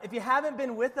if you haven't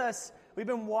been with us, we've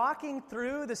been walking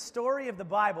through the story of the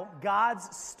Bible,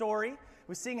 God's story.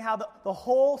 We're seeing how the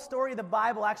whole story of the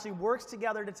Bible actually works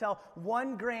together to tell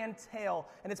one grand tale.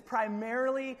 And it's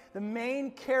primarily, the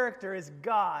main character is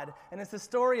God. And it's the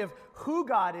story of who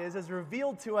God is as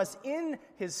revealed to us in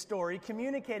his story,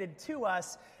 communicated to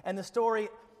us, and the story,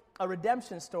 a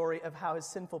redemption story of how his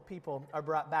sinful people are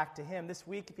brought back to him. This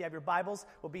week, if you have your Bibles,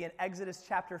 we'll be in Exodus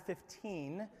chapter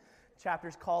 15.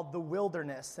 Chapter's called The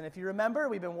Wilderness. And if you remember,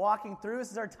 we've been walking through,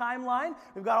 this is our timeline.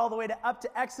 We've got all the way up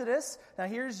to Exodus. Now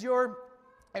here's your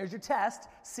test.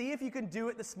 See if you can do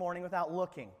it this morning without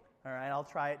looking. All right, I'll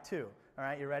try it too. All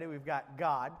right, you ready? We've got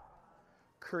God,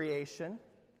 creation,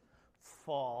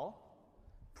 fall,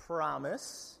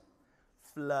 promise,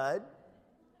 flood,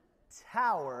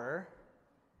 tower,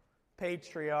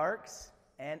 patriarchs,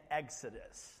 and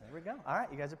Exodus. There we go. All right,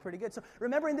 you guys are pretty good. So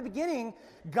remember, in the beginning,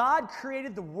 God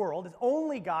created the world. It's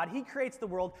only God. He creates the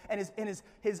world, and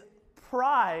his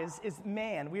prize is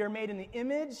man. We are made in the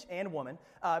image, and woman,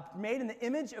 made in the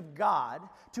image of God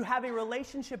to have a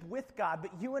relationship with God.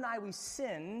 But you and I, we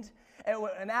sinned,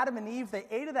 and Adam and Eve, they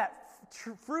ate of that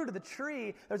fruit of the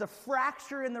tree. There's a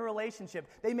fracture in the relationship.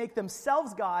 They make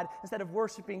themselves God instead of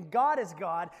worshiping God as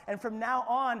God. And from now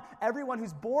on, everyone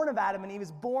who's born of Adam and Eve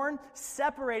is born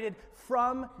separated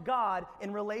from God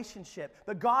in relationship.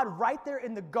 But God, right there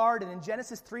in the garden in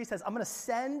Genesis 3 says, I'm going to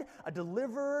send a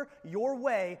deliverer your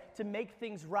way to make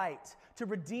things right, to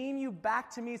redeem you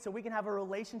back to me so we can have a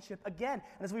relationship again.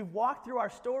 And as we've walked through our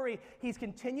story, he's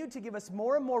continued to give us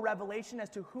more and more revelation as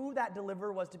to who that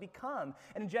deliverer was to become.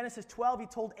 And in Genesis 12, he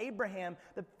told Abraham,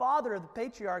 the father of the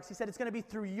patriarchs, he said, it's going to be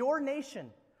through your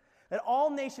nation that all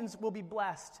nations will be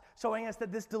blessed, showing us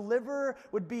that this deliverer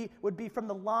would be from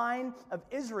the line of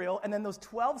Israel, and then those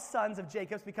 12 sons of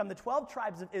Jacob become the 12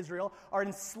 tribes of Israel, are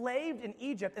enslaved in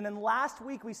Egypt. And then last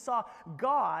week we saw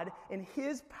God, in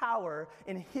his power,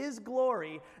 in his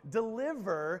glory,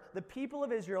 deliver the people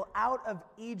of Israel out of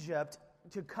Egypt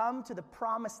to come to the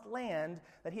promised land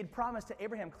that he had promised to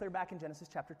Abraham clear back in Genesis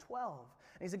chapter 12.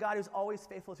 And he's a God who's always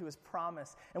faithful to his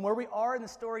promise. And where we are in the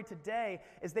story today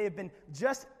is they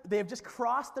have just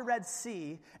crossed the Red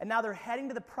Sea, and now they're heading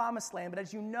to the promised land. But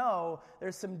as you know,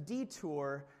 there's some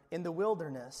detour in the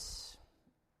wilderness.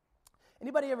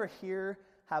 Anybody ever here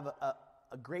have a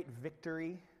great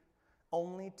victory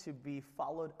only to be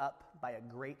followed up by a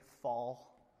great fall?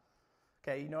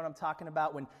 Okay, you know what I'm talking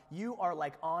about? When you are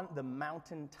like on the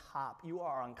mountaintop, you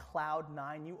are on cloud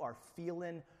 9, you are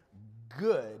feeling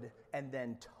good, and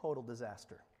then total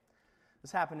disaster.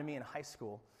 This happened to me in high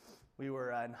school. We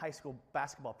were in high school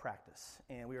basketball practice,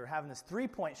 and we were having this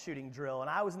three-point shooting drill, and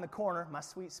I was in the corner, my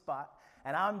sweet spot,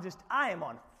 and I am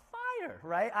on fire,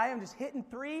 right? I am just hitting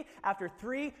three after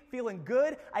three, feeling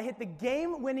good. I hit the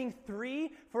game-winning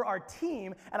three for our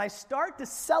team, and I start to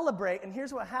celebrate, and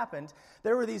here's what happened.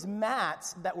 There were these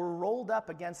mats that were rolled up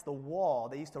against the wall.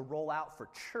 They used to roll out for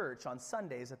church on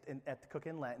Sundays at the Cook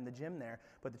Inlet in the gym there,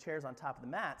 put the chairs on top of the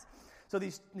mats. So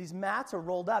these mats are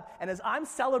rolled up, and as I'm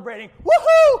celebrating,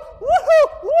 woohoo,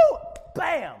 woohoo, woo,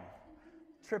 bam,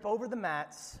 trip over the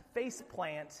mats, face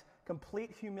plant,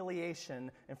 complete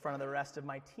humiliation in front of the rest of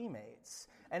my teammates.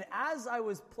 And as I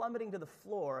was plummeting to the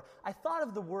floor, I thought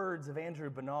of the words of Andrew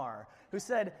Bonar, who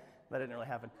said, that didn't really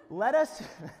happen, let us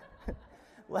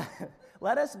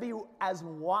be as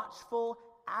watchful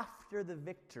after the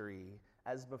victory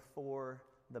as before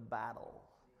the battle.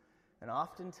 And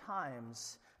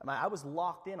oftentimes, I was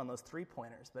locked in on those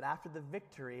three-pointers, but after the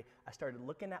victory, I started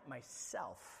looking at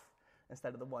myself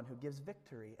instead of the one who gives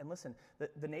victory. And listen,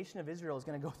 the nation of Israel is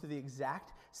going to go through the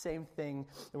exact same thing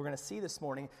that we're going to see this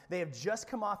morning. They have just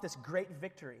come off this great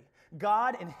victory.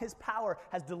 God, in his power,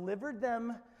 has delivered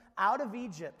them out of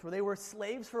Egypt, where they were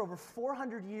slaves for over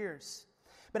 400 years.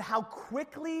 But how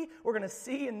quickly, we're going to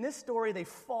see in this story, they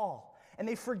fall. And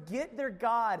they forget their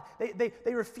God.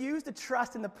 They refuse to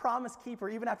trust in the promise keeper,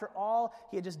 even after all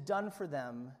he had just done for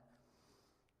them.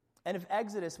 And if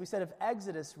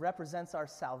Exodus represents our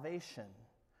salvation,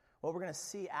 what we're going to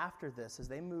see after this as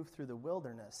they move through the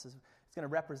wilderness is it's going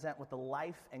to represent what the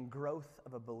life and growth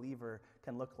of a believer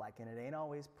can look like, and it ain't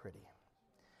always pretty.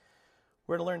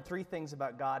 We're going to learn three things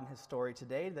about God and his story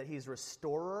today: that he's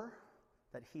restorer,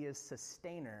 that he is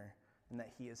sustainer, and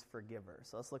that he is forgiver.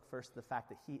 So let's look first at the fact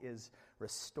that he is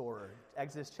restorer.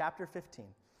 Exodus chapter 15.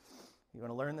 You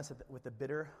want to learn this with the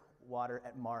bitter water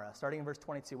at Marah. Starting in verse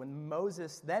 22, when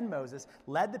Moses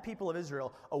led the people of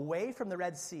Israel away from the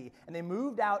Red Sea, and they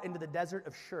moved out into the desert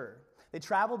of Shur. They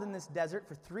traveled in this desert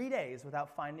for 3 days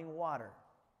without finding water.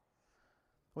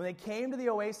 When they came to the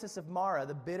oasis of Marah,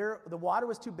 the water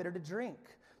was too bitter to drink.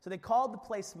 So they called the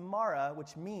place Marah,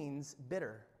 which means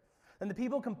bitter. Then the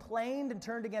people complained and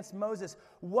turned against Moses.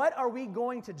 "What are we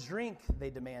going to drink?"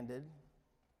 they demanded.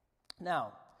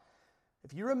 Now,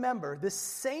 if you remember, this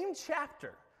same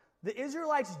chapter, the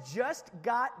Israelites just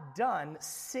got done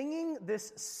singing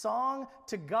this song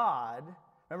to God.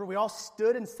 Remember, we all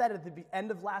stood and said it at the end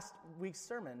of last week's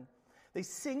sermon. They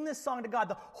sing this song to God.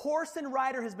 The horse and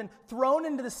rider has been thrown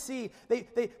into the sea.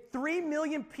 3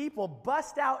 million people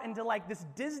bust out into like this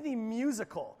Disney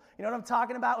musical. You know what I'm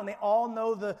talking about? When they all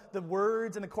know the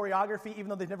words and the choreography, even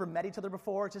though they've never met each other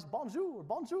before. It's just bonjour,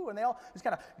 bonjour. And they all just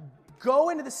kind of go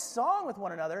into this song with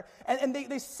one another. And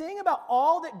they sing about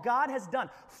all that God has done.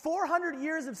 400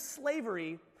 years of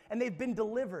slavery, and they've been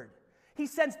delivered. He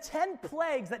sends 10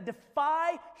 plagues that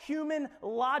defy human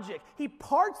logic. He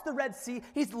parts the Red Sea.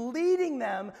 He's leading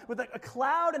them with a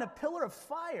cloud and a pillar of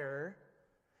fire.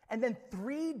 And then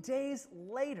 3 days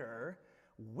later,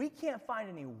 we can't find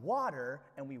any water,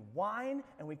 and we whine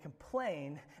and we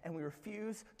complain, and we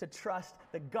refuse to trust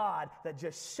the God that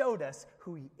just showed us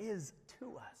who he is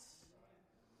to us.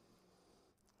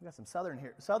 We got some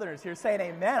Southerners here saying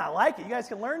amen. I like it. You guys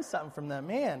can learn something from them.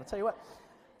 Man, I'll tell you what.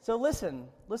 So listen.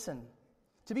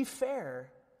 To be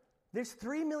fair, there's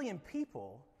 3 million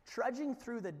people trudging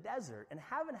through the desert and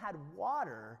haven't had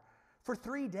water for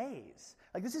 3 days.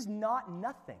 Like, this is not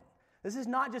nothing. This is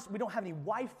not just we don't have any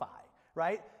Wi-Fi,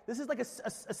 right? This is like a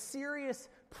serious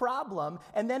problem.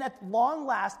 And then at long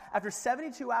last, after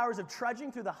 72 hours of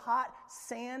trudging through the hot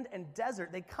sand and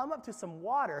desert, they come up to some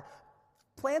water,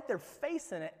 plant their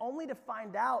face in it, only to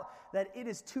find out that it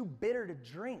is too bitter to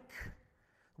drink.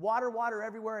 Water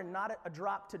everywhere and not a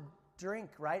drop to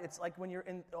drink, right? It's like when you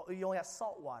only have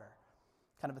salt water,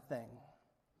 kind of a thing.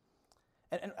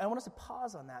 And I want us to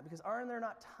pause on that, because aren't there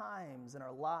not times in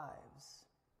our lives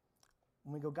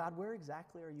when we go, God, where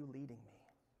exactly are you leading me?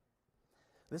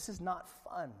 This is not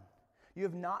fun. You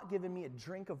have not given me a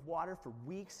drink of water for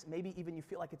weeks, maybe even you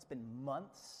feel like it's been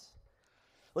months.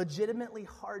 Legitimately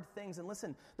hard things. And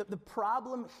listen, the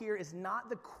problem here is not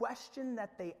the question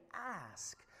that they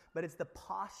ask, but it's the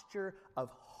posture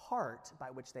of heart by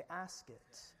which they ask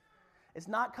it. It's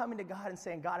not coming to God and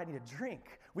saying, God, I need a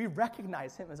drink. We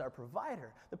recognize him as our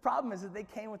provider. The problem is that they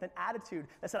came with an attitude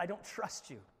that said, I don't trust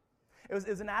you. It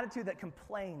was an attitude that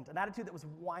complained, an attitude that was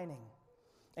whining.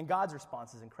 And God's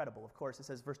response is incredible. Of course, it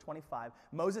says, verse 25,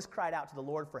 Moses cried out to the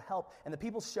Lord for help, and the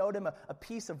people showed him a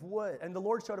piece of wood, and the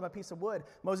Lord showed him a piece of wood.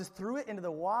 Moses threw it into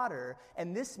the water,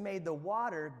 and this made the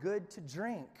water good to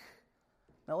drink.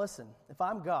 Now listen, if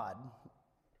I'm God,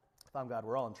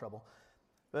 we're all in trouble.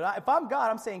 But if I'm God,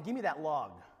 I'm saying, give me that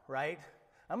log, right?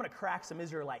 I'm going to crack some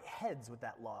Israelite heads with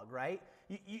that log, right?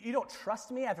 You don't trust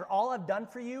me after all I've done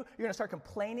for you? You're going to start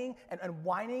complaining and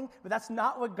whining? But that's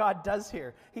not what God does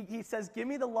here. He says, give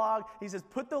me the log. He says,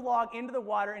 put the log into the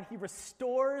water, and he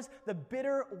restores the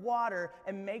bitter water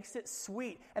and makes it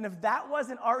sweet. And if that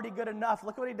wasn't already good enough,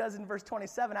 look what he does in verse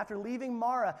 27. After leaving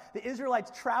Marah, the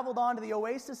Israelites traveled on to the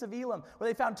oasis of Elim, where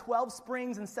they found 12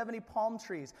 springs and 70 palm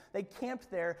trees. They camped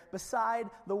there beside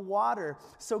the water.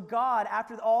 So God,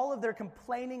 after all of their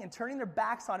complaining and turning their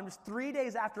backs on him, just 3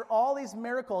 days after all these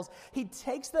miracles, he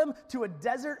takes them to a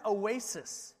desert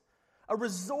oasis, a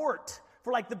resort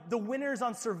for like the winners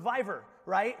on Survivor,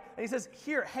 right? And he says,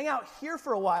 here, hang out here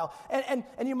for a while. And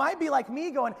you might be like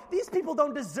me going, these people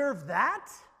don't deserve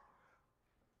that.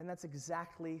 And that's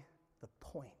exactly the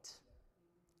point,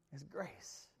 is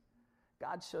grace.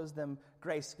 God shows them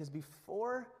grace because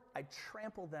before I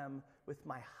trample them with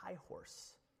my high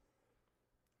horse,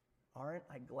 aren't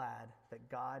I glad that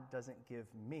God doesn't give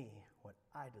me what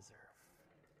I deserve?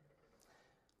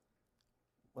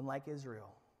 When, like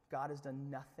Israel, God has done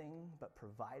nothing but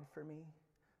provide for me.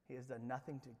 He has done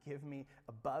nothing to give me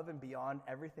above and beyond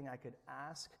everything I could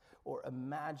ask or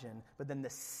imagine. But then the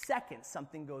second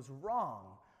something goes wrong,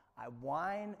 I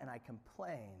whine and I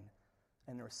complain.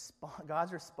 And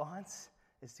God's response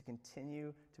is to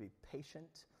continue to be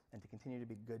patient and to continue to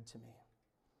be good to me.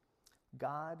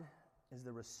 God is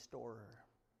the restorer.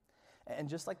 And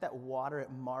just like that water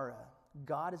at Marah,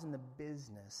 God is in the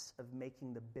business of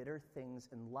making the bitter things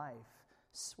in life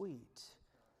sweet.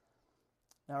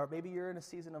 Now, maybe you're in a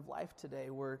season of life today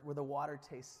where the water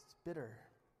tastes bitter,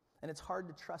 and it's hard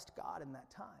to trust God in that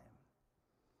time.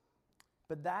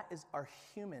 But that is our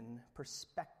human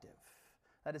perspective.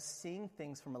 That is seeing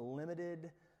things from a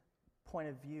limited point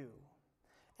of view.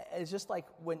 It's just like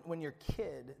when you're a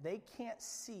kid, they can't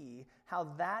see how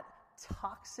that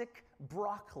toxic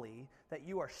broccoli that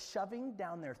you are shoving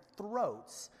down their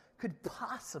throats could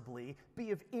possibly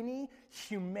be of any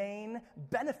humane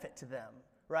benefit to them,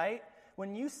 right?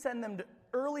 When you send them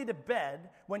early to bed,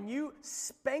 when you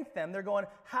spank them, they're going,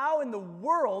 how in the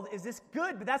world is this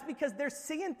good? But that's because they're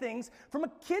seeing things from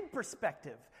a kid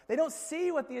perspective. They don't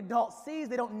see what the adult sees.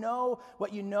 They don't know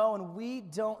what you know, and we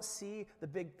don't see the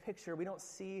big picture. We don't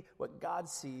see what God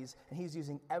sees, and he's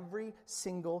using every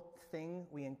single thing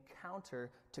we encounter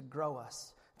to grow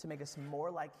us, to make us more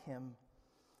like him,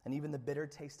 and even the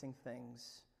bitter-tasting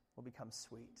things will become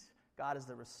sweet. God is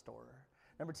the restorer.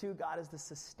 Number 2, God is the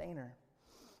sustainer.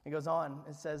 It goes on.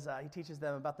 It says, he teaches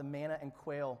them about the manna and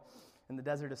quail in the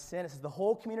desert of Sin. It says, the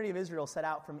whole community of Israel set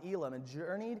out from Elim and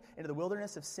journeyed into the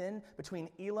wilderness of Sin between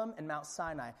Elim and Mount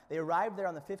Sinai. They arrived there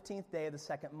on the 15th day of the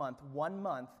second month, 1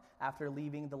 month after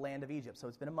leaving the land of Egypt. So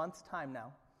it's been a month's time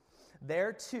now.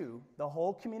 There, too, the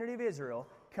whole community of Israel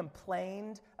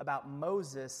complained about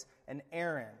Moses and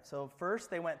Aaron. So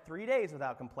first they went 3 days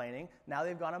without complaining. Now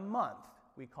they've gone a month.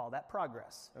 We call that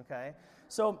progress, okay?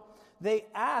 So they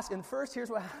ask, and first here's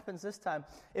what happens this time.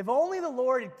 If only the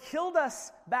Lord had killed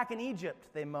us back in Egypt,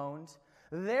 they moaned.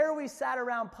 There we sat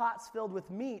around pots filled with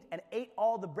meat and ate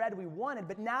all the bread we wanted,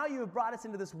 but now you have brought us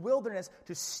into this wilderness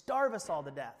to starve us all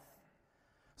to death.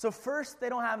 So first they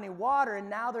don't have any water, and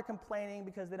now they're complaining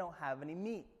because they don't have any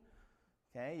meat.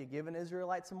 Okay, you give an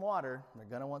Israelite some water, they're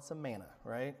going to want some manna,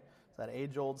 right? It's that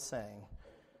age-old saying.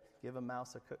 Give a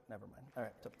mouse a cook. Never mind. All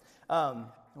right.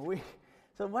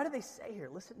 So what do they say here?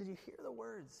 Listen, did you hear the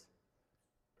words?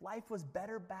 Life was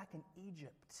better back in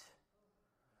Egypt.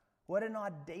 What an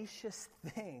audacious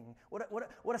thing. What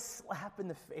a slap in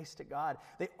the face to God.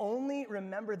 They only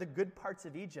remember the good parts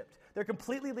of Egypt. They're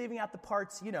completely leaving out the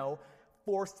parts,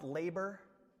 forced labor,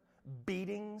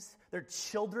 beatings. Their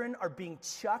children are being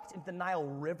chucked into the Nile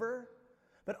River.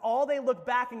 But all they look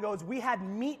back and go is, we had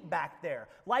meat back there.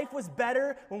 Life was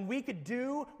better when we could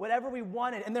do whatever we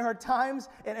wanted. And there are times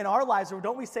in our lives where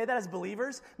don't we say that as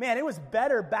believers? Man, it was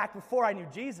better back before I knew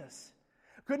Jesus.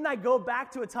 Couldn't I go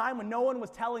back to a time when no one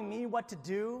was telling me what to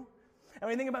do? And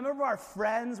when you think about, remember our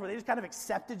friends where they just kind of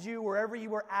accepted you wherever you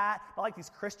were at? Not like these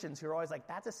Christians who are always like,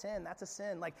 that's a sin, that's a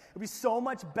sin. Like, it would be so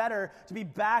much better to be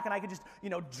back and I could just,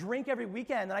 drink every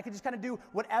weekend and I could just kind of do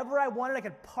whatever I wanted. I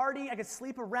could party, I could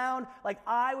sleep around like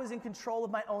I was in control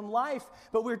of my own life.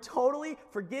 But we're totally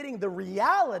forgetting the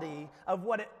reality of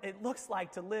what it looks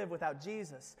like to live without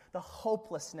Jesus. The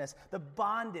hopelessness, the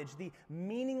bondage, the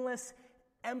meaningless,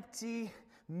 empty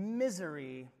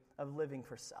misery of living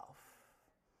for self.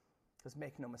 Because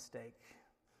make no mistake,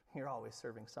 you're always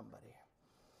serving somebody.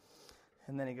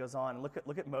 And then he goes on, look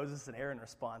at Moses and Aaron's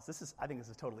response. I think this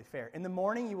is totally fair. In the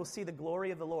morning you will see the glory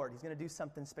of the Lord. He's going to do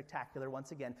something spectacular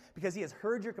once again, because he has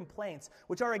heard your complaints,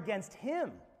 which are against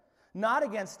him, not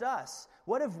against us.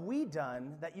 What have we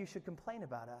done that you should complain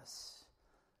about us?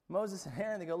 Moses and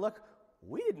Aaron, they go, look,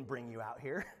 we didn't bring you out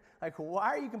here. Like, why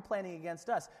are you complaining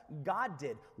against us? God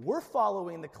did. We're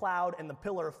following the cloud and the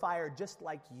pillar of fire just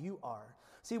like you are.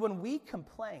 See, when we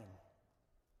complain,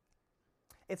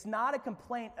 it's not a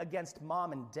complaint against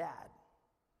mom and dad.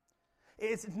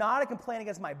 It's not a complaint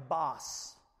against my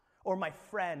boss or my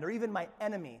friend or even my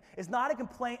enemy. It's not a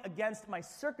complaint against my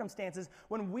circumstances.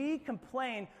 When we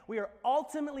complain, we are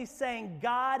ultimately saying,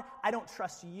 God, I don't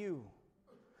trust you.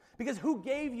 Because who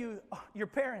gave you your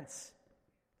parents?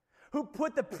 Who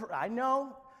put the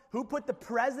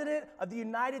president of the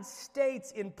United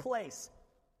States in place?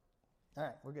 All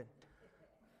right, we're good.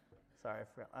 Sorry, I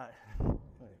forgot.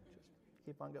 Just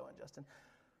keep on going, Justin.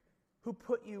 Who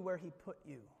put you where he put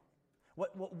you?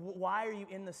 Why are you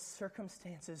in the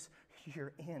circumstances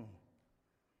you're in?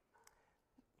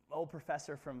 Old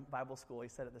professor from Bible school, he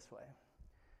said it this way.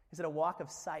 He said, a walk of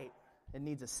sight, it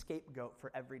needs a scapegoat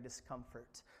for every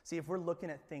discomfort. See, if we're looking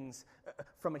at things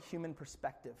from a human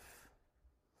perspective,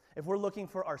 if we're looking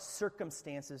for our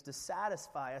circumstances to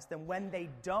satisfy us, then when they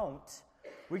don't,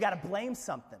 we got to blame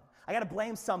something. I got to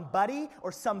blame somebody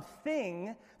or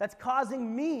something that's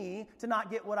causing me to not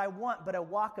get what I want. But a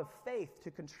walk of faith,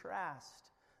 to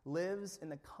contrast, lives in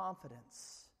the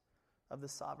confidence of the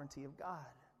sovereignty of God.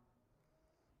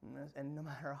 And no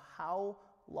matter how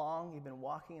long you've been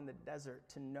walking in the desert,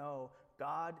 to know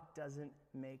God doesn't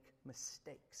make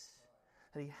mistakes.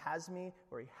 That he has me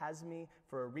where he has me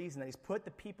for a reason. That he's put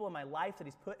the people in my life that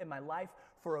he's put in my life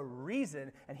for a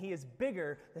reason. And he is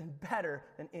bigger and better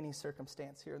than any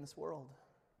circumstance here in this world.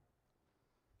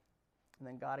 And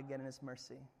then God again in his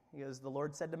mercy. He goes, the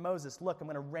Lord said to Moses, look, I'm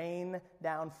going to rain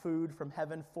down food from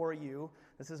heaven for you.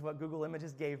 This is what Google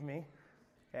Images gave me.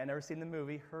 Okay, I've never seen the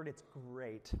movie. Heard it's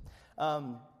great.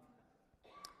 God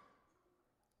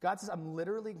says, I'm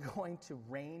literally going to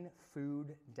rain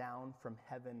food down from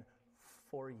heaven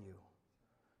for you.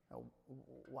 Now,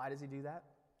 why does he do that?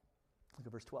 Look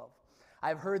at verse 12.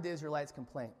 I've heard the Israelites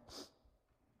complain.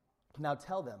 Now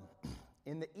tell them,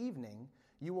 in the evening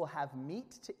you will have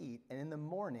meat to eat, and in the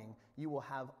morning you will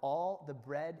have all the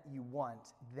bread you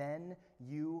want. Then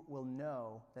you will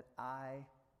know that I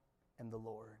am the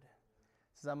Lord.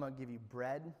 He says, I'm going to give you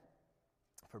bread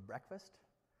for breakfast.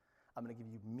 I'm going to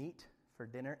give you meat for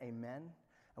dinner. Amen.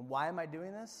 And why am I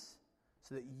doing this?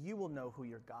 So that you will know who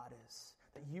your God is,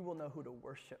 that you will know who to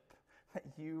worship, that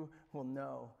you will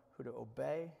know who to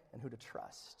obey and who to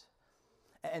trust.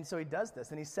 And so he does this,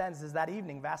 and he sends, as that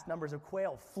evening, vast numbers of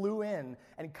quail flew in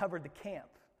and covered the camp.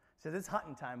 He says, it's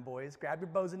hunting time, boys. Grab your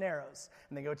bows and arrows.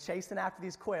 And they go chasing after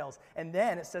these quails. And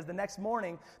then it says the next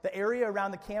morning, the area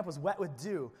around the camp was wet with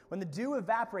dew. When the dew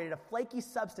evaporated, a flaky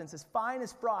substance as fine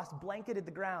as frost blanketed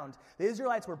the ground. The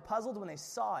Israelites were puzzled when they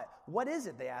saw it. What is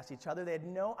it? They asked each other. They had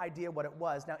no idea what it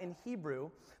was. Now, in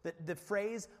Hebrew, the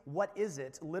phrase, what is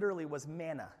it, literally was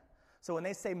manna. So when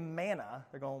they say manna,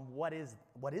 they're going, what is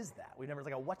that? We've never, it's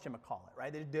like a whatchamacallit,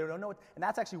 right? They don't know what, and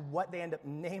that's actually what they end up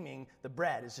naming the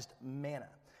bread, is just manna.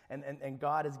 And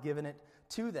God has given it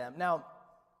to them. Now,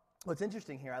 what's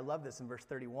interesting here, I love this in verse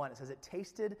 31. It says, it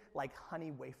tasted like honey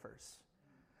wafers.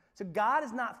 So God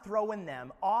is not throwing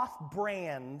them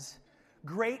off-brand,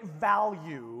 great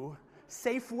value,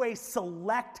 Safeway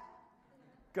Select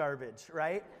garbage,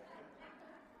 right?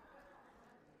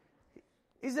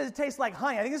 He says it tastes like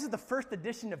honey. I think this is the first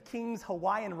edition of King's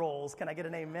Hawaiian Rolls. Can I get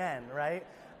an amen, right?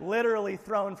 Literally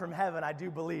thrown from heaven, I do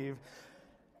believe.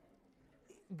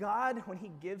 God, when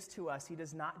he gives to us, he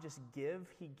does not just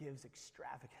give, he gives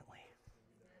extravagantly.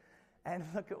 And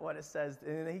look at what it says.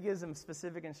 And he gives them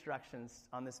specific instructions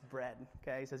on this bread.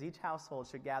 Okay, he says, each household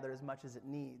should gather as much as it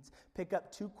needs. Pick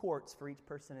up 2 quarts for each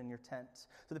person in your tent.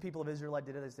 So the people of Israel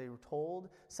did it as they were told.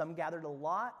 Some gathered a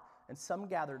lot, and some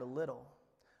gathered a little.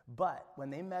 But when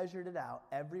they measured it out,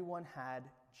 everyone had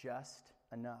just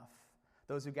enough.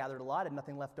 Those who gathered a lot had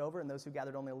nothing left over, and those who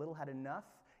gathered only a little had enough.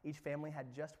 Each family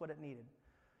had just what it needed.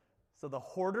 So the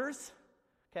hoarders,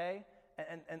 okay,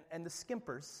 and the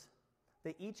skimpers,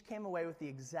 they each came away with the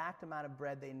exact amount of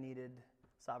bread they needed.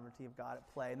 Sovereignty of God at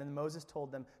play. And then Moses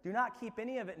told them, do not keep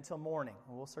any of it until morning.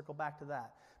 And we'll circle back to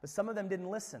that. But some of them didn't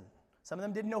listen. Some of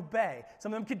them didn't obey.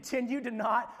 Some of them continued to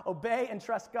not obey and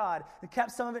trust God. They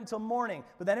kept some of it until morning.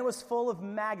 But then it was full of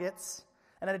maggots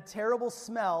and had a terrible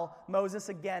smell. Moses,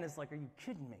 again, is like, are you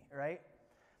kidding me, right?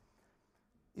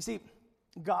 You see,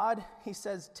 God, he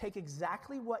says, take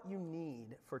exactly what you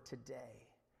need for today.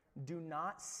 Do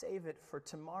not save it for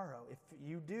tomorrow. If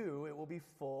you do, it will be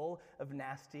full of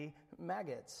nasty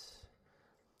maggots.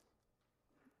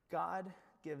 God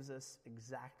gives us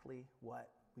exactly what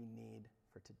we need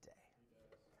for today.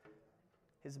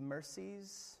 His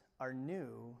mercies are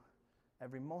new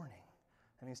every morning.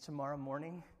 That means tomorrow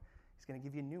morning, he's going to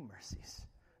give you new mercies.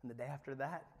 And the day after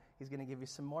that, he's going to give you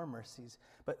some more mercies.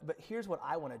 But here's what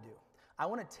I want to do. I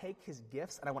want to take his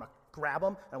gifts, and I want to grab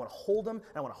them, and I want to hold them,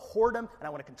 and I want to hoard them, and I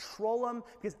want to control them,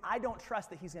 because I don't trust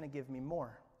that he's going to give me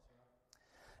more.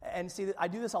 And see, I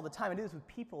do this all the time. I do this with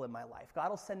people in my life. God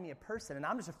will send me a person, and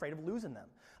I'm just afraid of losing them.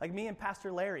 Like me and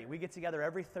Pastor Larry, we get together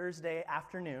every Thursday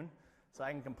afternoon, so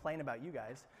I can complain about you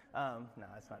guys. No,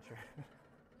 that's not true.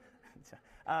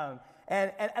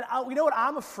 You know what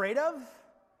I'm afraid of?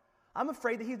 I'm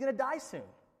afraid that he's going to die soon,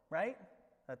 right?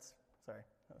 Sorry,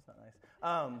 that was not nice.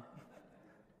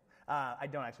 I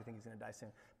don't actually think he's going to die soon.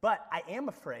 But I am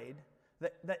afraid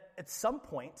that at some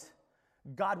point,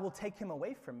 God will take him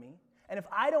away from me. And if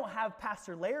I don't have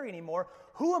Pastor Larry anymore,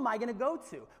 who am I going to go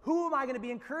to? Who am I going to be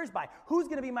encouraged by? Who's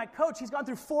going to be my coach? He's gone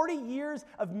through 40 years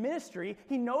of ministry.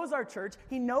 He knows our church.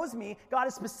 He knows me. God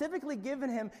has specifically given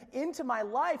him into my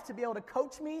life to be able to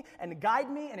coach me and guide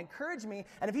me and encourage me.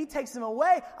 And if he takes him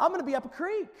away, I'm going to be up a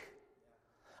creek.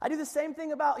 I do the same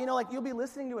thing about, like you'll be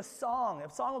listening to a song.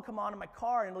 A song will come on in my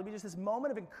car, and it'll be just this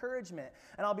moment of encouragement.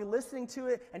 And I'll be listening to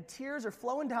it, and tears are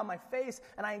flowing down my face,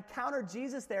 and I encounter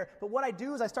Jesus there. But what I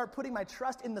do is I start putting my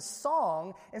trust in the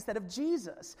song instead of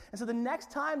Jesus. And so the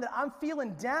next time that I'm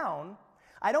feeling down,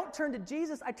 I don't turn to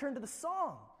Jesus, I turn to the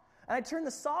song. And I turn the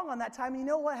song on that time, and you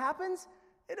know what happens?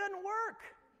 It doesn't work.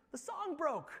 The song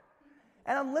broke.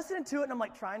 And I'm listening to it, and I'm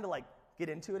trying to get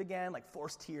into it again,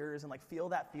 force tears and feel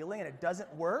that feeling, and it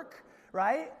doesn't work,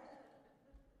 right?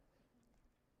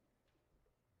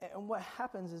 And what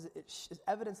happens is it's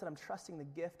evidence that I'm trusting the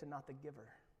gift and not the giver.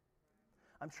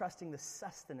 I'm trusting the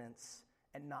sustenance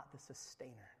and not the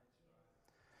sustainer.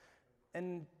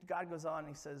 And God goes on and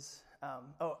he says,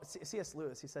 C.S.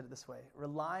 Lewis, he said it this way,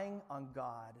 relying on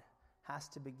God has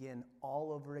to begin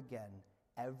all over again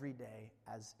every day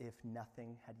as if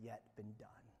nothing had yet been done.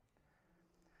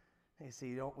 You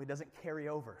see, it doesn't carry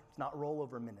over. It's not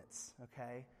rollover minutes,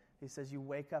 okay? He says, you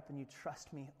wake up and you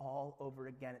trust me all over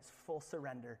again. It's full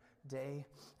surrender day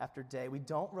after day. We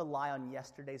don't rely on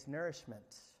yesterday's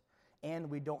nourishment, and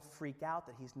we don't freak out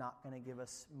that he's not going to give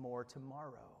us more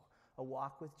tomorrow. A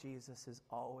walk with Jesus is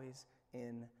always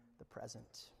in the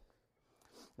present.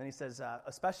 Then he says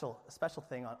a special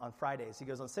thing on Fridays. He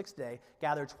goes, on the sixth day,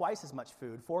 gather twice as much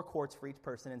food, 4 quarts for each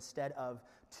person instead of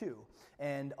 2.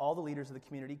 And all the leaders of the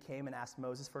community came and asked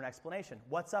Moses for an explanation.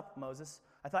 What's up, Moses?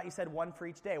 I thought you said 1 for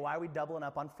each day. Why are we doubling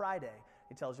up on Friday?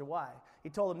 He tells you why. He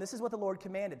told him, this is what the Lord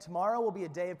commanded. Tomorrow will be a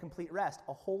day of complete rest,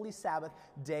 a holy Sabbath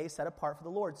day set apart for the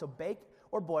Lord. So bake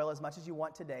or boil as much as you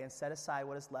want today and set aside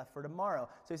what is left for tomorrow.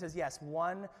 So he says, yes,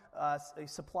 1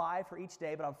 supply for each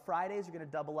day, but on Fridays you're going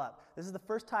to double up. This is the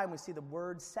first time we see the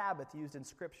word Sabbath used in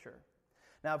Scripture.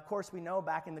 Now, of course, we know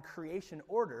back in the creation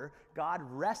order, God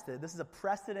rested. This is a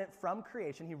precedent from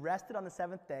creation. He rested on the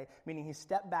 7th day, meaning he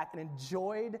stepped back and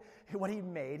enjoyed what he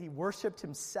made. He worshiped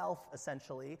himself,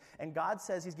 essentially. And God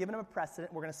says he's given him a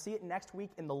precedent. We're going to see it next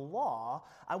week in the law.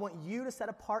 I want you to set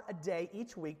apart a day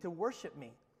each week to worship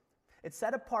me. It's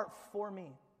set apart for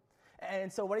me.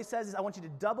 And so what he says is, I want you to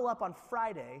double up on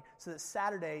Friday so that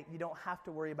Saturday you don't have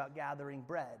to worry about gathering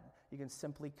bread. You can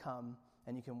simply come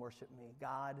and you can worship me.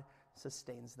 God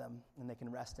sustains them, and they can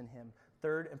rest in him.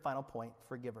 Third and final point,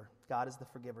 forgiver. God is the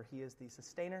forgiver. He is the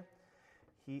sustainer.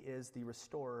 He is the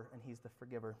restorer, and he's the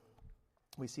forgiver.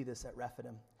 We see this at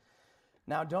Rephidim.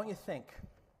 Now, don't you think,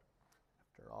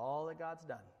 after all that God's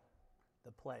done,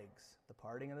 the plagues, the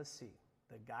parting of the sea,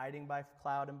 the guiding by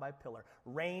cloud and by pillar,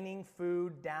 raining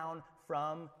food down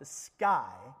from the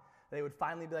sky, they would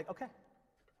finally be like, okay,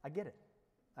 I get it.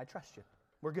 I trust you.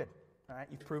 We're good. All right,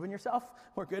 you've proven yourself.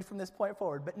 We're good from this point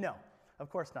forward. But no, of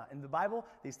course not. In the Bible,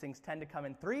 these things tend to come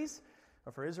in threes,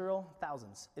 or for Israel,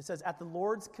 thousands. It says, at the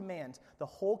Lord's command, the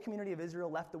whole community of Israel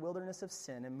left the wilderness of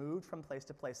sin and moved from place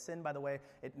to place. Sin, by the way,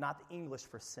 not the English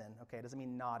for sin. Okay, it doesn't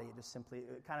mean naughty. It just simply,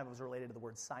 it kind of was related to the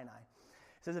word Sinai.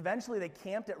 It says, eventually they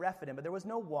camped at Rephidim, but there was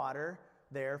no water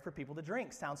there for people to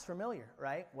drink. Sounds familiar,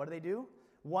 right? What do?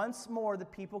 Once more, the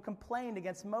people complained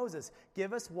against Moses.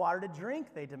 Give us water to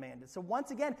drink, they demanded. So once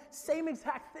again, same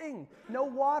exact thing. No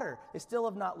water. They still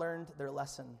have not learned their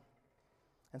lesson.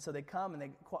 And so they come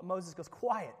and Moses goes,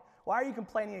 quiet. Why are you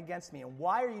complaining against me? And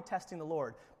why are you testing the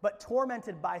Lord? But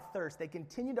tormented by thirst, they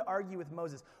continue to argue with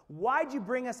Moses. Why'd you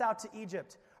bring us out to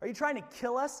Egypt? Are you trying to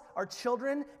kill us, our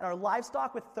children, and our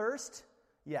livestock with thirst?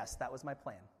 Yes, that was my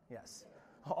plan. Yes.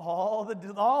 All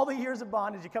the years of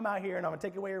bondage, you come out here and I'm going to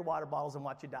take away your water bottles and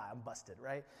watch you die. I'm busted,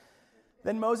 right?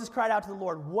 Then Moses cried out to the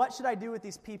Lord, what should I do with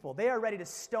these people? They are ready to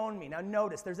stone me. Now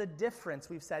notice, there's a difference,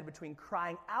 we've said, between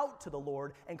crying out to the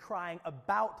Lord and crying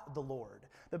about the Lord.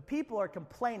 The people are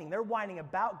complaining. They're whining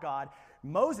about God.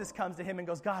 Moses comes to him and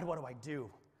goes, God, what do I do?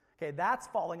 Okay, that's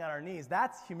falling on our knees.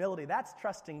 That's humility. That's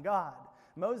trusting God.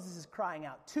 Moses is crying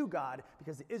out to God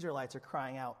because the Israelites are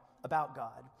crying out about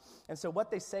God. And so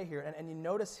what they say here, and you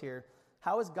notice here,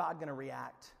 how is God going to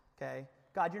react? Okay?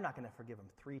 God, you're not going to forgive him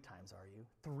 3 times, are you?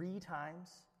 3 times?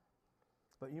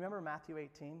 But you remember Matthew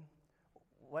 18?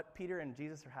 What Peter and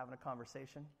Jesus are having a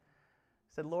conversation.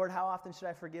 He said, Lord, how often should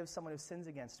I forgive someone who sins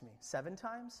against me? 7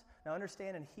 times? Now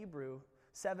understand, in Hebrew,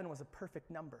 7 was a perfect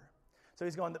number. So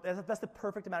he's going, that's the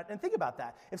perfect amount. And think about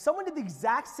that. If someone did the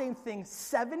exact same thing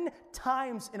 7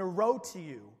 times in a row to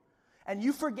you, and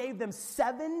you forgave them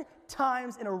 7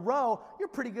 times in a row, you're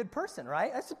a pretty good person,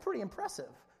 right? That's pretty impressive.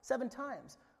 7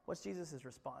 times. What's Jesus'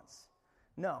 response?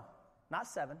 No, not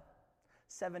 7.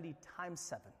 70 times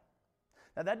 7.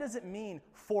 Now, that doesn't mean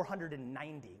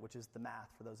 490, which is the math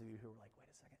for those of you who are like, wait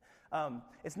a second.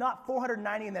 It's not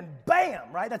 490 and then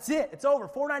bam, right? That's it. It's over.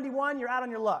 491, you're out on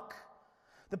your luck.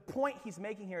 The point he's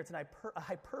making here, it's a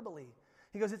hyperbole.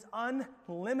 He goes, it's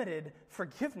unlimited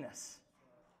forgiveness.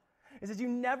 He says, you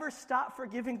never stop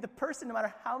forgiving the person no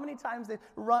matter how many times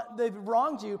they've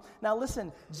wronged you. Now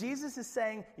listen, Jesus is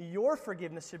saying your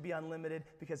forgiveness should be unlimited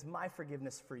because my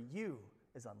forgiveness for you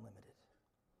is unlimited.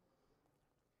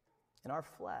 In our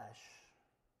flesh,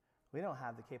 we don't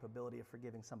have the capability of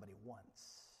forgiving somebody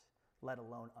once, let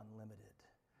alone unlimited.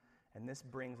 And this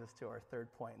brings us to our third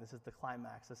point. This is the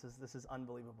climax. This is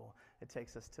unbelievable. It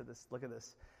takes us to this. Look at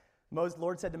this.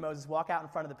 Lord said to Moses, walk out in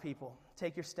front of the people.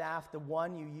 Take your staff, the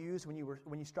one you used when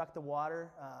you struck the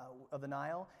water of the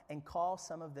Nile, and call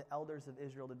some of the elders of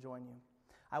Israel to join you.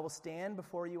 I will stand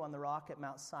before you on the rock at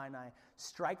Mount Sinai.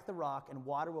 Strike the rock, and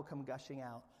water will come gushing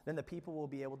out. Then the people will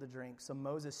be able to drink. So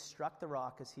Moses struck the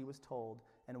rock as he was told,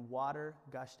 and water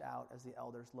gushed out as the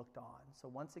elders looked on. So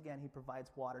once again, he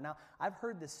provides water. Now, I've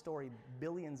heard this story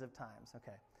billions of times.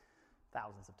 Okay,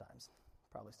 thousands of times.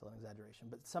 Probably still an exaggeration.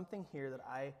 But something here that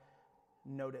I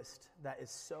noticed that is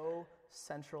so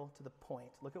central to the point.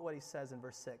 Look at what he says in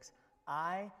verse 6.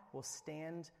 I will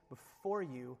stand before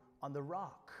you on the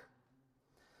rock.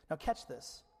 Now catch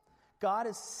this. God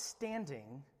is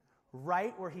standing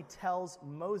right where he tells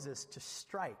Moses to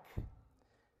strike.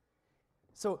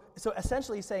 So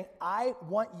essentially he's saying, I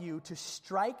want you to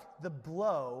strike the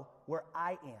blow where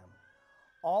I am.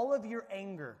 All of your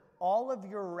anger, all of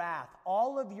your wrath,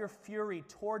 all of your fury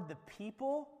toward the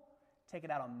people, take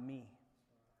it out on me.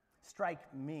 Strike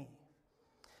me.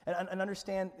 And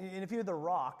understand, and if you're the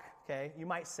rock, okay, you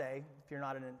might say, if you're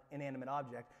not an inanimate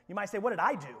object, you might say, what did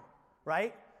I do,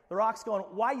 right? The rock's going,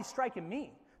 why are you striking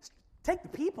me? Take the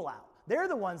people out. They're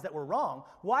the ones that were wrong.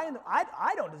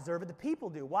 I don't deserve it, the people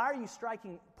do. Why are you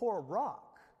striking poor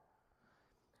rock?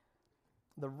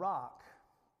 The rock,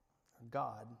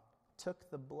 God, took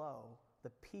the blow the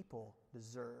people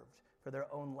deserved for their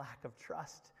own lack of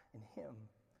trust in him.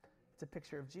 It's a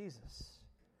picture of Jesus.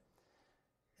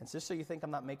 And just so you think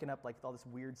I'm not making up like all this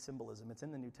weird symbolism, it's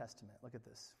in the New Testament. Look at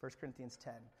this, 1 Corinthians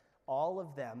 10. All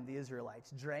of them, the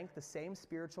Israelites, drank the same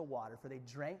spiritual water, for they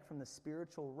drank from the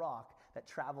spiritual rock that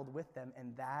traveled with them,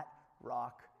 and that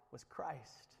rock was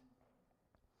Christ.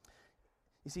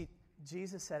 You see,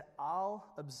 Jesus said,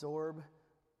 I'll absorb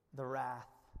the wrath.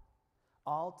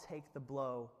 I'll take the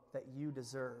blow that you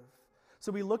deserve.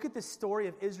 So we look at this story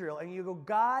of Israel, and you go,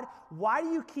 God, why do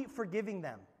you keep forgiving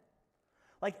them?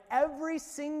 Like every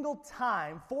single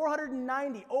time,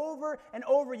 490, over and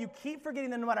over, you keep forgetting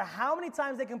them no matter how many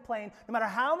times they complain, no matter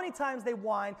how many times they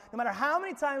whine, no matter how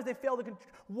many times they fail to control.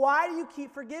 Why do you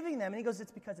keep forgiving them? And he goes,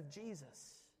 it's because of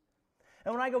Jesus.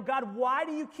 And when I go, God, why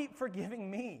do you keep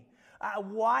forgiving me?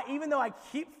 Why, even though I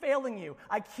keep failing you,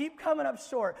 I keep coming up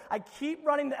short, I keep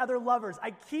running to other lovers,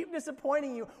 I keep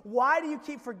disappointing you, why do you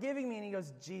keep forgiving me? And he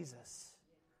goes, Jesus.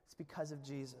 It's because of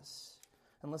Jesus.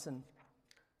 And listen,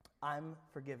 I'm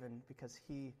forgiven because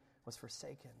he was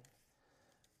forsaken.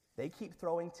 They keep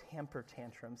throwing temper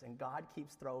tantrums, and God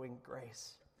keeps throwing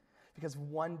grace. Because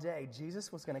one day,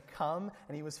 Jesus was going to come,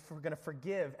 and he was going to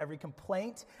forgive every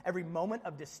complaint, every moment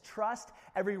of distrust,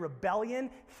 every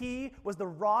rebellion. He was the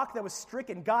rock that was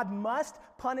stricken. God must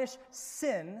punish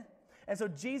sin, and so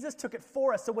Jesus took it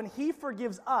for us. So when he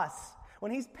forgives us,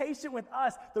 when he's patient with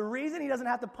us, the reason he doesn't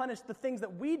have to punish the things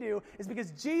that we do is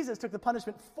because Jesus took the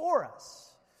punishment for us.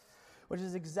 Which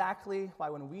is exactly why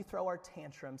when we throw our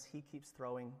tantrums, he keeps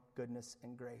throwing goodness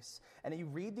and grace. And you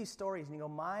read these stories and you go,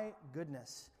 my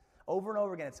goodness, over and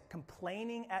over again, it's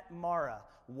complaining at Mara,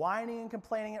 whining and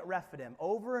complaining at Rephidim,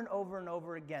 over and over and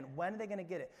over again. When are they going to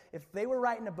get it? If they were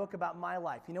writing a book about my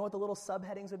life, you know what the little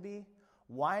subheadings would be?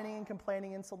 Whining and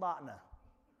complaining in Soldotna.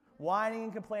 Whining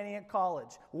and complaining at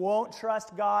college. Won't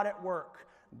trust God at work.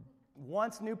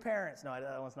 Wants new parents. No,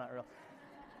 that one's not real.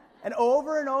 And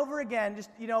over again,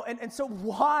 just, and so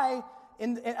why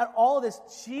in all of this,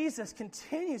 Jesus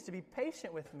continues to be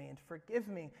patient with me and to forgive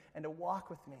me and to walk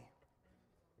with me.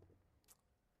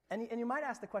 And you might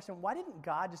ask the question, why didn't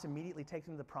God just immediately take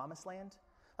them to the promised land?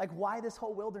 Like, why this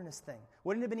whole wilderness thing?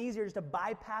 Wouldn't it have been easier just to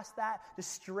bypass that,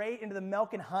 just straight into the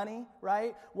milk and honey,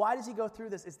 right? Why does he go through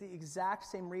this? It's the exact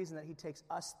same reason that he takes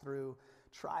us through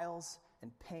trials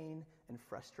and pain and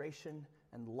frustration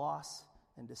and loss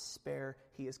and despair.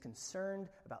 He is concerned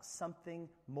about something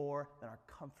more than our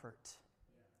comfort.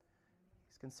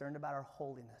 He's concerned about our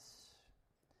holiness.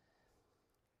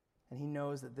 And he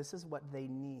knows that this is what they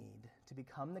need to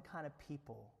become the kind of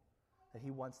people that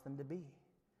he wants them to be.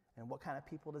 And what kind of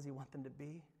people does he want them to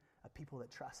be? A people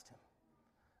that trust him.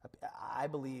 I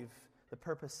believe the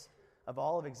purpose of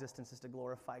all of existence is to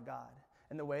glorify God.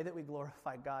 And the way that we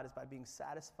glorify God is by being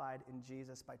satisfied in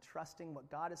Jesus, by trusting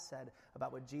what God has said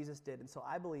about what Jesus did. And so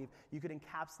I believe you could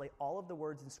encapsulate all of the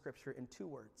words in Scripture in two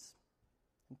words.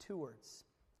 In two words.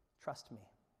 Trust me.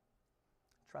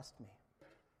 Trust me.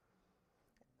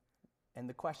 And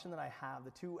the question that I have,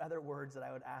 the two other words that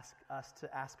I would ask us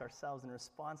to ask ourselves in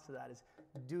response to that is,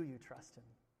 do you trust him?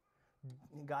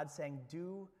 God's saying,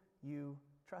 do you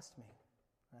trust me?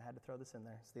 I had to throw this in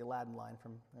there. It's the Aladdin line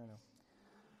from, I don't know.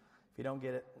 If you don't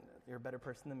get it, you're a better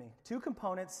person than me. Two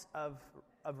components of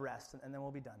rest, and then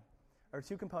we'll be done. Or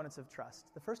two components of trust.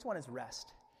 The first one is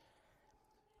rest.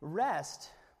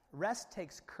 Rest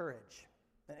takes courage.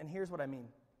 And here's what I mean.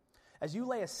 As you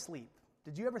lay asleep,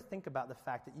 did you ever think about the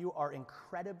fact that you're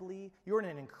in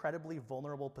an incredibly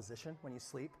vulnerable position when you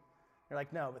sleep? You're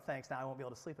like, no, but thanks, now I won't be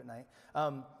able to sleep at night.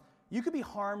 You could be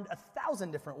harmed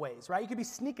 1,000 different ways, right? You could be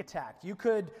sneak attacked. You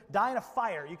could die in a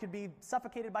fire. You could be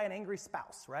suffocated by an angry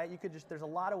spouse, right? There's a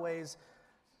lot of ways.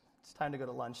 It's time to go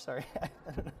to lunch, sorry.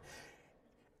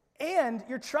 And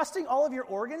you're trusting all of your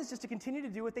organs just to continue to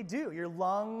do what they do. Your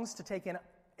lungs to take in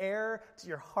air, to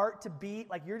your heart to beat.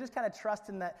 Like you're just kind of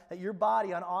trusting that your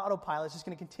body on autopilot is just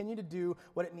going to continue to do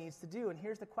what it needs to do. And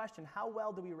here's the question: how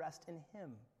well do we rest in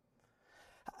him?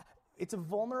 It's a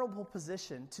vulnerable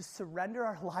position to surrender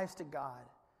our lives to God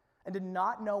and to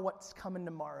not know what's coming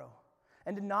tomorrow,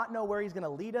 and to not know where he's going to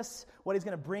lead us, what he's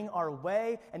going to bring our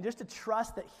way, and just to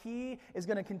trust that he is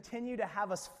going to continue to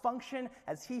have us function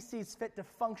as he sees fit to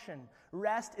function.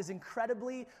 Rest is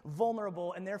incredibly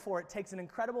vulnerable, and therefore it takes an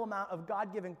incredible amount of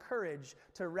God-given courage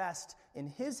to rest in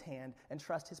his hand and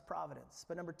trust his providence.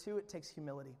 But number two, it takes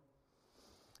humility.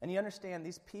 And you understand,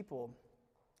 these people,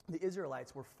 the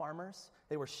Israelites, were farmers.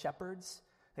 They were shepherds.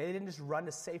 They didn't just run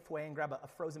to Safeway and grab a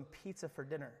frozen pizza for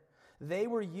dinner. They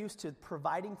were used to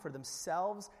providing for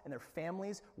themselves and their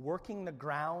families, working the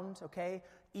ground, okay,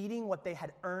 eating what they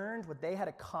had earned, what they had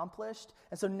accomplished.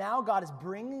 And so now God is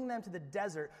bringing them to the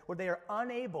desert where they are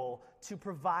unable to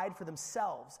provide for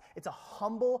themselves. It's a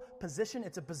humble position.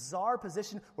 It's a bizarre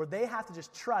position where they have to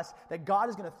just trust that God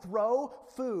is going to throw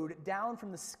food down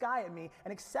from the sky at me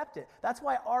and accept it. That's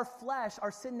why our flesh,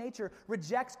 our sin nature,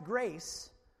 rejects grace,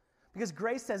 because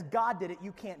grace says God did it,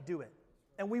 you can't do it.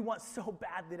 And we want so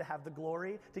badly to have the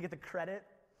glory, to get the credit.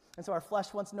 And so our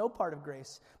flesh wants no part of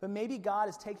grace. But maybe God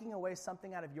is taking away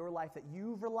something out of your life that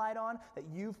you've relied on, that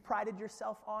you've prided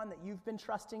yourself on, that you've been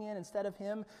trusting in instead of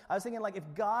him. I was thinking, like, if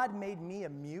God made me a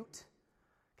mute,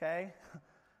 okay,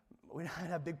 we'd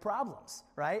have big problems,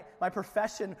 right? My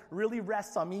profession really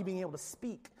rests on me being able to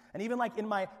speak. And even like in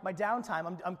my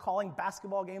downtime, I'm calling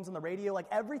basketball games on the radio. Like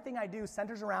everything I do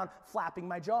centers around flapping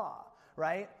my jaw,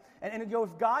 right? And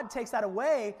if God takes that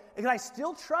away, can I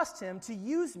still trust him to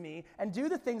use me and do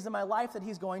the things in my life that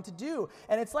he's going to do?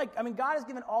 And it's like, God has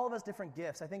given all of us different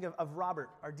gifts. I think of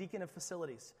Robert, our deacon of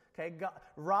facilities. Okay,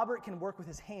 Robert can work with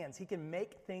his hands. He can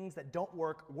make things that don't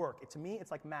work. To me,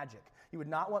 it's like magic. You would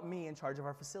not want me in charge of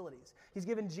our facilities. He's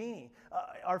given Jeannie,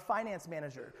 our finance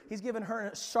manager. He's given her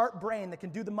a sharp brain that can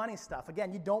do the money stuff.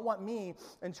 Again, you don't want me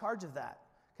in charge of that.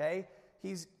 Okay?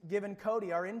 He's given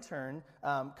Cody, our intern.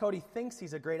 Cody thinks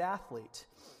he's a great athlete.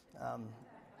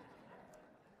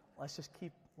 Let's just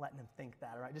keep letting him think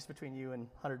that, all right? Just between you and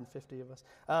 150 of us.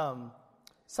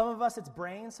 Some of us, it's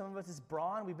brain. Some of us, it's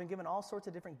brawn. We've been given all sorts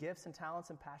of different gifts and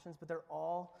talents and passions, but they're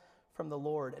all from the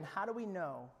Lord. And how do we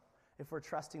know if we're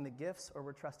trusting the gifts or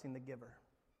we're trusting the giver?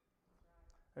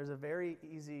 There's a very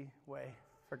easy way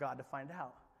for God to find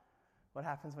out. What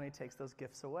happens when he takes those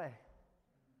gifts away?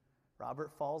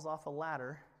 Robert falls off a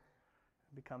ladder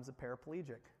and becomes a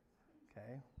paraplegic.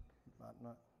 Okay?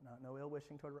 No ill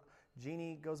wishing toward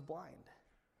Jeannie goes blind.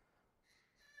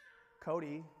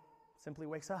 Cody simply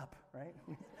wakes up, right?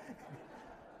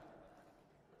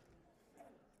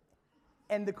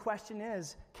 And the question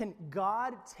is, can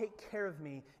God take care of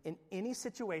me in any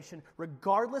situation,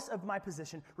 regardless of my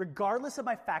position, regardless of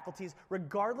my faculties,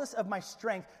 regardless of my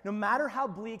strength, no matter how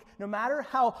bleak, no matter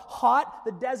how hot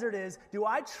the desert is, do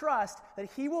I trust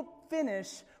that he will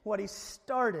finish what he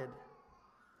started?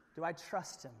 Do I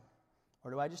trust him?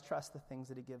 Or do I just trust the things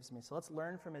that he gives me? So let's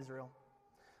learn from Israel.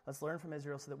 Let's learn from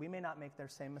Israel so that we may not make their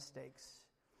same mistakes.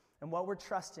 And what we're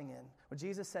trusting in, what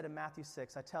Jesus said in Matthew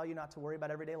 6, I tell you not to worry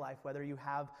about everyday life, whether you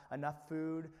have enough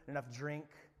food, enough drink.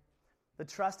 The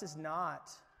trust is not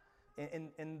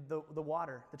in the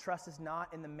water. The trust is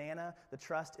not in the manna. The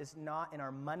trust is not in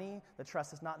our money. The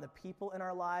trust is not in the people in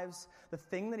our lives. The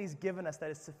thing that he's given us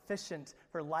that is sufficient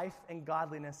for life and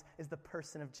godliness is the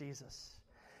person of Jesus.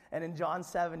 And in John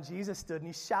 7, Jesus stood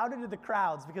and he shouted to the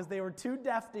crowds because they were too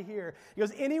deaf to hear. He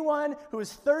goes, anyone who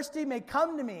is thirsty may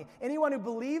come to me. Anyone who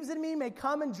believes in me may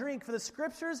come and drink. For the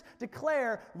scriptures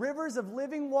declare rivers of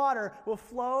living water will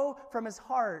flow from his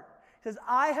heart. He says,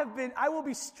 I will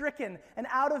be stricken, and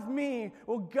out of me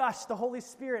will gush the Holy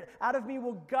Spirit. Out of me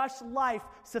will gush life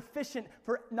sufficient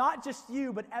for not just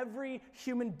you, but every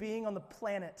human being on the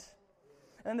planet.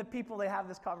 And the people, they have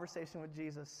this conversation with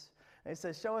Jesus. And he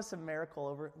says, show us a miracle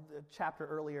over the chapter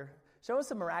earlier. Show us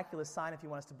a miraculous sign if you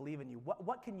want us to believe in you.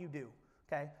 What can you do?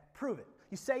 Okay? Prove it.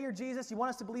 You say you're Jesus, you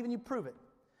want us to believe in you, prove it.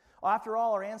 Well, after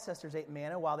all, our ancestors ate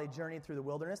manna while they journeyed through the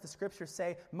wilderness. The scriptures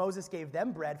say Moses gave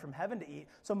them bread from heaven to eat.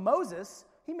 So Moses,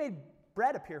 he made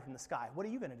bread appear from the sky. What are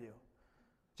you going to do?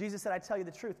 Jesus said, I tell you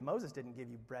the truth. Moses didn't give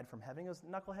you bread from heaven. He goes,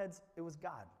 knuckleheads, it was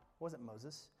God. It wasn't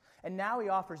Moses. And now he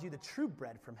offers you the true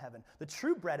bread from heaven. The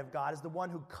true bread of God is the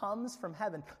one who comes from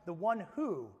heaven. The one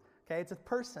who, okay, it's a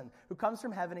person who comes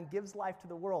from heaven and gives life to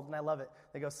the world. And I love it.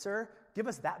 They go, sir, give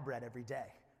us that bread every day,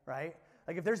 right?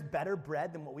 Like if there's better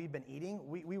bread than what we've been eating,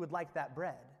 we would like that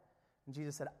bread. And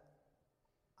Jesus said,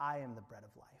 I am the bread of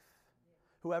life.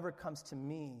 Whoever comes to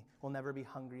me will never be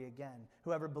hungry again.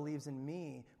 Whoever believes in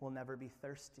me will never be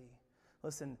thirsty.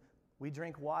 Listen, We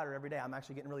drink water every day. I'm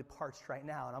actually getting really parched right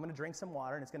now, and I'm going to drink some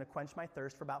water, and it's going to quench my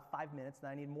thirst for about 5 minutes, and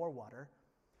then I need more water.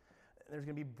 There's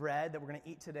going to be bread that we're going to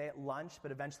eat today at lunch,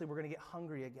 but eventually we're going to get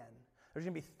hungry again. There's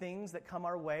going to be things that come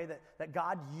our way that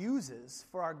God uses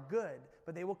for our good,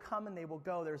 but they will come and they will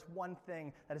go. There's one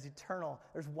thing that is eternal.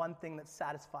 There's one thing that's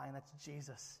satisfying. That's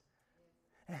Jesus.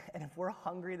 And if we're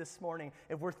hungry this morning,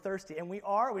 if we're thirsty, and we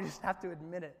just have to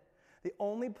admit it. The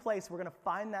only place we're going to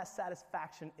find that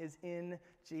satisfaction is in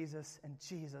Jesus and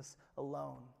Jesus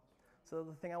alone. So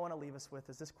the thing I want to leave us with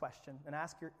is this question, and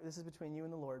this is between you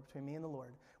and the Lord, between me and the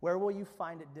Lord. Where do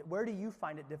you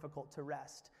find it difficult to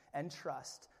rest and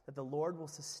trust that the Lord will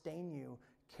sustain you,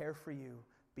 care for you,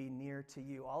 be near to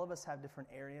you? All of us have different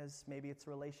areas. Maybe it's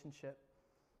a relationship.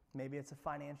 Maybe it's a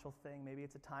financial thing. Maybe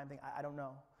it's a time thing. I don't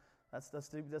know. Let's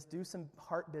do some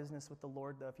heart business with the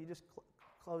Lord, though. If you just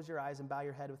close your eyes and bow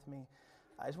your head with me.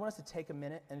 I just want us to take a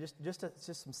minute and just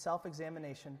some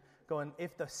self-examination, going,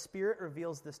 if the Spirit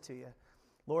reveals this to you,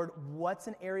 Lord, what's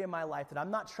an area of my life that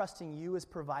I'm not trusting you as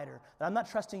provider, that I'm not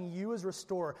trusting you as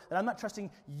restorer, that I'm not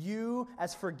trusting you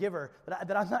as forgiver,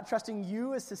 that I'm not trusting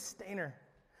you as sustainer?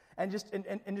 And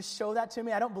just show that to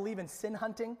me. I don't believe in sin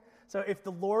hunting. So if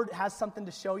the Lord has something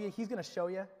to show you, he's going to show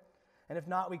you. And if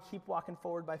not, we keep walking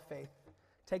forward by faith.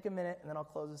 Take a minute, and then I'll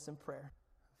close this in prayer.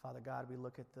 Father God, we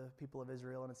look at the people of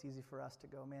Israel, and it's easy for us to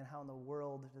go, man, how in the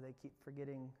world do they keep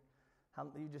forgetting? How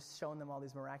you've just shown them all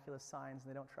these miraculous signs, and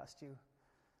they don't trust you.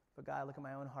 But God, I look at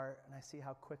my own heart, and I see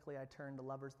how quickly I turn to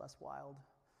lovers less wild.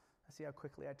 I see how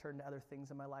quickly I turn to other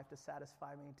things in my life to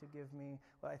satisfy me, to give me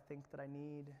what I think that I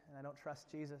need, and I don't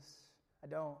trust Jesus. I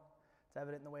don't. It's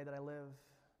evident in the way that I live.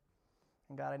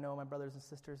 And God, I know my brothers and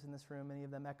sisters in this room, many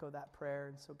of them echo that prayer.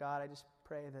 And so God, I just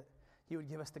pray that you would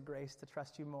give us the grace to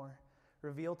trust you more.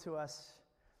 Reveal to us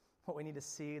what we need to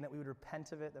see, and that we would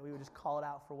repent of it, that we would just call it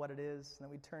out for what it is, and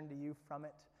that we'd turn to you from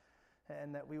it,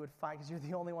 and that we would find, because you're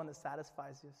the only one that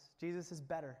satisfies us. Jesus is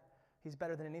better. He's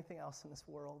better than anything else in this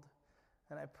world.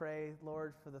 And I pray,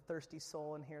 Lord, for the thirsty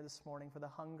soul in here this morning, for the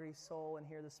hungry soul in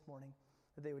here this morning,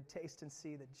 that they would taste and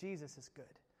see that Jesus is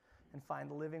good and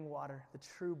find living water, the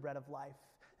true bread of life,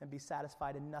 and be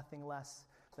satisfied in nothing less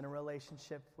than a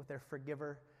relationship with their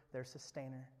forgiver, their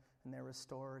sustainer, and their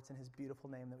restorer. It's in his beautiful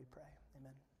name that we pray.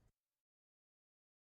 Amen.